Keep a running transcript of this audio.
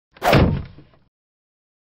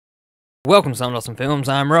Welcome to Some Awesome Films.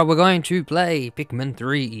 I'm Rob. We're going to play Pikmin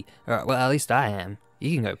 3. Well, at least I am.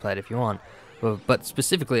 You can go play it if you want. But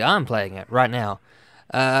specifically, I'm playing it right now.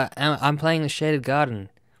 I'm playing the Shaded Garden.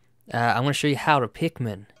 I'm going to show you how to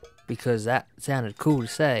Pikmin, because that sounded cool to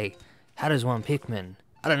say. How does one Pikmin?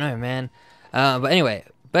 I don't know, man. But anyway,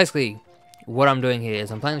 basically, what I'm doing here is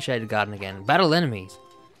I'm playing the Shaded Garden again. Battle enemies.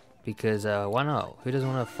 Because, why not? Who doesn't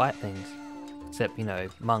want to fight things? Except, you know,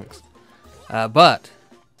 monks. But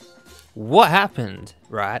what happened,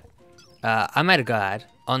 right? I made a guide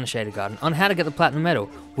on the Shaded Garden on how to get the Platinum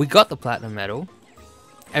Medal. We got the Platinum Medal.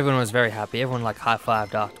 Everyone was very happy. Everyone, like,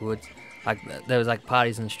 high-fived afterwards. Like, there was, like,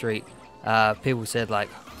 parties in the street. People said, like,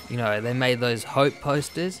 you know, they made those hope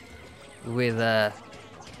posters with the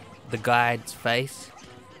guide's face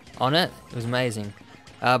on it. It was amazing.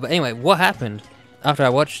 But anyway, what happened after I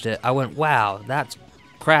watched it, I went, wow, that's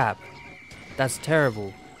crap. That's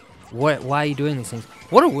terrible. Why are you doing these things?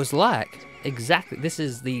 What it was like, exactly. This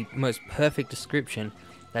is the most perfect description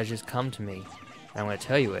that's just come to me. I'm going to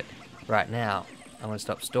tell you it right now. I'm going to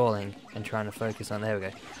stop stalling and trying to focus on. There we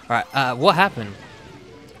go. Alright, what happened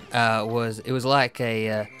was, it was like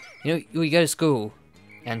a, you know, you go to school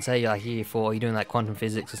and say you're like year 4, you're doing like quantum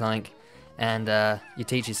physics or something, and your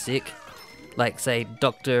teacher's sick. Like, say, I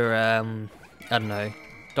don't know,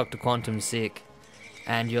 Dr. Quantum's sick,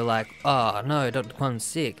 and you're like, oh no, Dr. Quantum's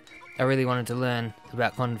sick. I really wanted to learn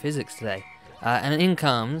about quantum physics today. And in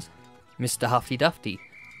comes Mr. Huffy Duffy.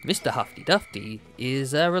 Mr. Huffy Duffy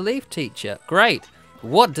is a relief teacher. Great.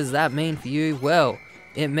 What does that mean for you? Well,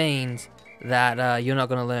 it means that you're not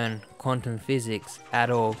going to learn quantum physics at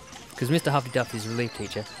all. Because Mr. Huffy Duffy is a relief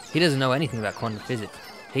teacher. He doesn't know anything about quantum physics.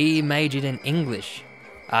 He majored in English.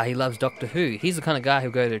 He loves Doctor Who. He's the kind of guy who'll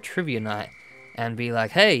go to a trivia night and be like,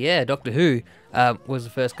 hey, yeah, Doctor Who was the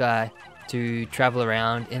first guy to travel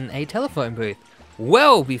around in a telephone booth.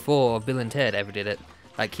 Well before Bill and Ted ever did it.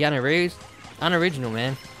 Like Keanu Reeves, unoriginal,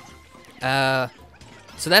 man.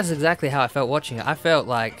 So that's exactly how I felt watching it. I felt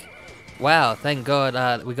like, wow, thank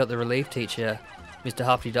God we got the relief teacher, Mr.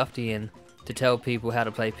 Huffy Duffy, in to tell people how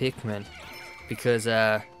to play Pikmin. Because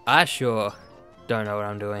I sure don't know what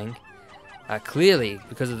I'm doing. Clearly,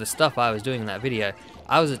 because of the stuff I was doing in that video,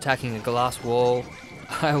 I was attacking a glass wall.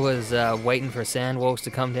 I was waiting for sand walls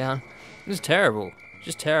to come down. It was terrible.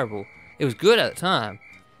 Just terrible. It was good at the time.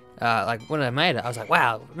 Like, when I made it, I was like,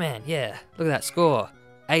 wow, man, yeah, look at that score.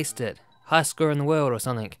 Aced it. Highest score in the world or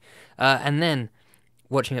something. And then,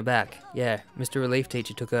 watching it back, yeah, Mr. Relief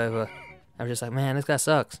Teacher took over. I was just like, man, this guy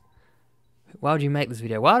sucks. Why would you make this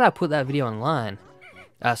video? Why would I put that video online?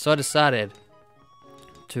 So I decided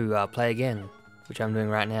to play again, which I'm doing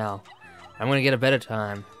right now. I'm going to get a better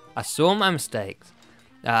time. I saw my mistakes.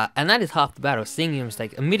 And that is half the battle, seeing your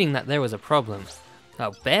mistake, admitting that there was a problem.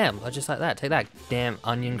 Oh, bam, just like that. Take that, damn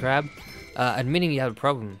onion crab. Admitting you have a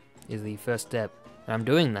problem is the first step. And I'm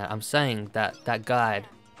doing that. I'm saying that that guide,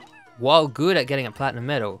 while good at getting a platinum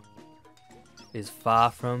medal, is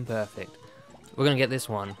far from perfect. We're going to get this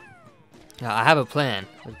one. I have a plan.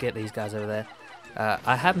 Let's get these guys over there.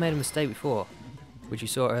 I have made a mistake before, which you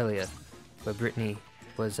saw earlier, where Brittany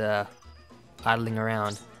was idling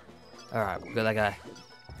around. Alright, we got that guy.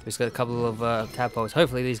 We just got a couple of tadpoles.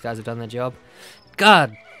 Hopefully these guys have done their job.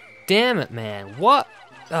 God damn it, man. What?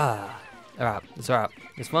 Alright, it's alright.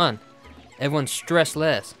 It's fun. Everyone stress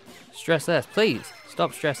less. Stress less. Please,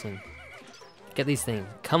 stop stressing. Get these things.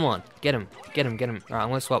 Come on. Get them. Get them. Get them. Alright, I'm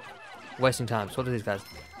going to swap. Wasting time. Swap to these guys.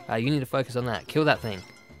 You need to focus on that. Kill that thing.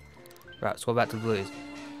 Right, swap back to the blues.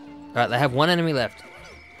 Alright, they have one enemy left.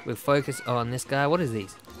 We'll focus on this guy. What is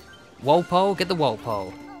these? Walpole? Get the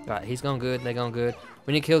Walpole. Right, he's going good. They're going good.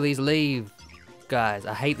 We need to kill these leave guys.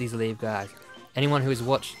 I hate these leave guys. Anyone who has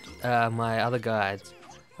watched my other guides,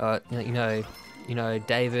 you know,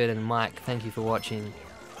 David and Mike, thank you for watching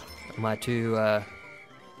my two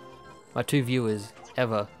viewers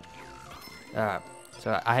ever. Alright,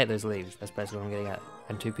 so I hate those leaves. That's basically what I'm getting at.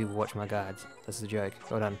 And 2 people watch my guides. That's the joke.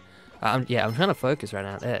 Well done. I'm trying to focus right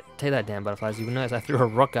now. There, take that damn butterflies. You notice I threw a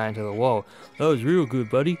rock guy into the wall. That was real good,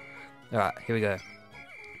 buddy. Alright, here we go.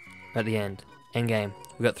 At the end. End game.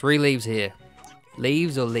 We've got 3 leaves here.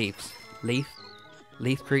 Leaves or leaves? Leaf?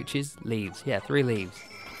 Leaf creatures? Leaves. Yeah, 3 leaves.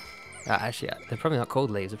 Actually, they're probably not called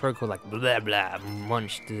leaves. They're probably called like blah blah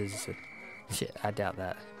monsters. Shit, I doubt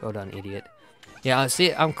that. Well done, idiot. Yeah, I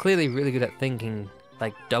see. I'm clearly really good at thinking,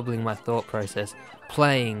 like doubling my thought process,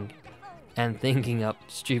 playing, and thinking up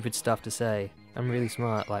stupid stuff to say. I'm really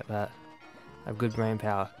smart like that. I have good brain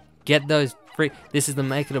power. Get those free. This is the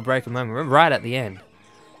make it or break it moment. We're right at the end.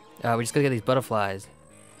 We just gotta get these butterflies.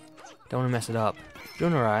 Don't want to mess it up.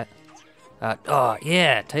 Doing alright. Oh,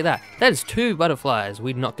 yeah, take that. That is 2 butterflies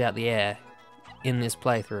we knocked out the air in this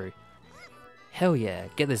playthrough. Hell yeah,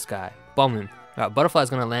 get this guy. Bomb him. Alright, butterfly's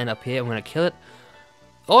gonna land up here. I'm gonna kill it.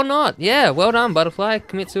 Or not. Yeah, well done, butterfly.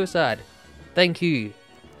 Commit suicide. Thank you.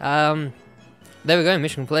 There we go,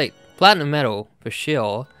 mission complete. Platinum medal, for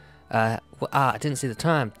sure. I didn't see the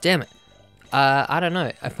time. Damn it. I don't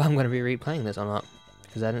know if I'm gonna be replaying this or not,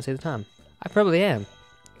 because I didn't see the time. I probably am,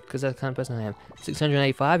 because that's the kind of person I am.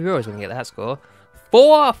 685, you're always going to get that score.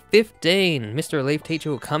 4:15, Mr. Relief Teacher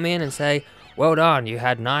will come in and say, well done, you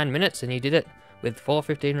had 9 minutes and you did it with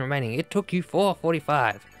 4:15 remaining. It took you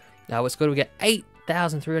 4:45. Now what score do we get?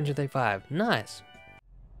 8,335. Nice.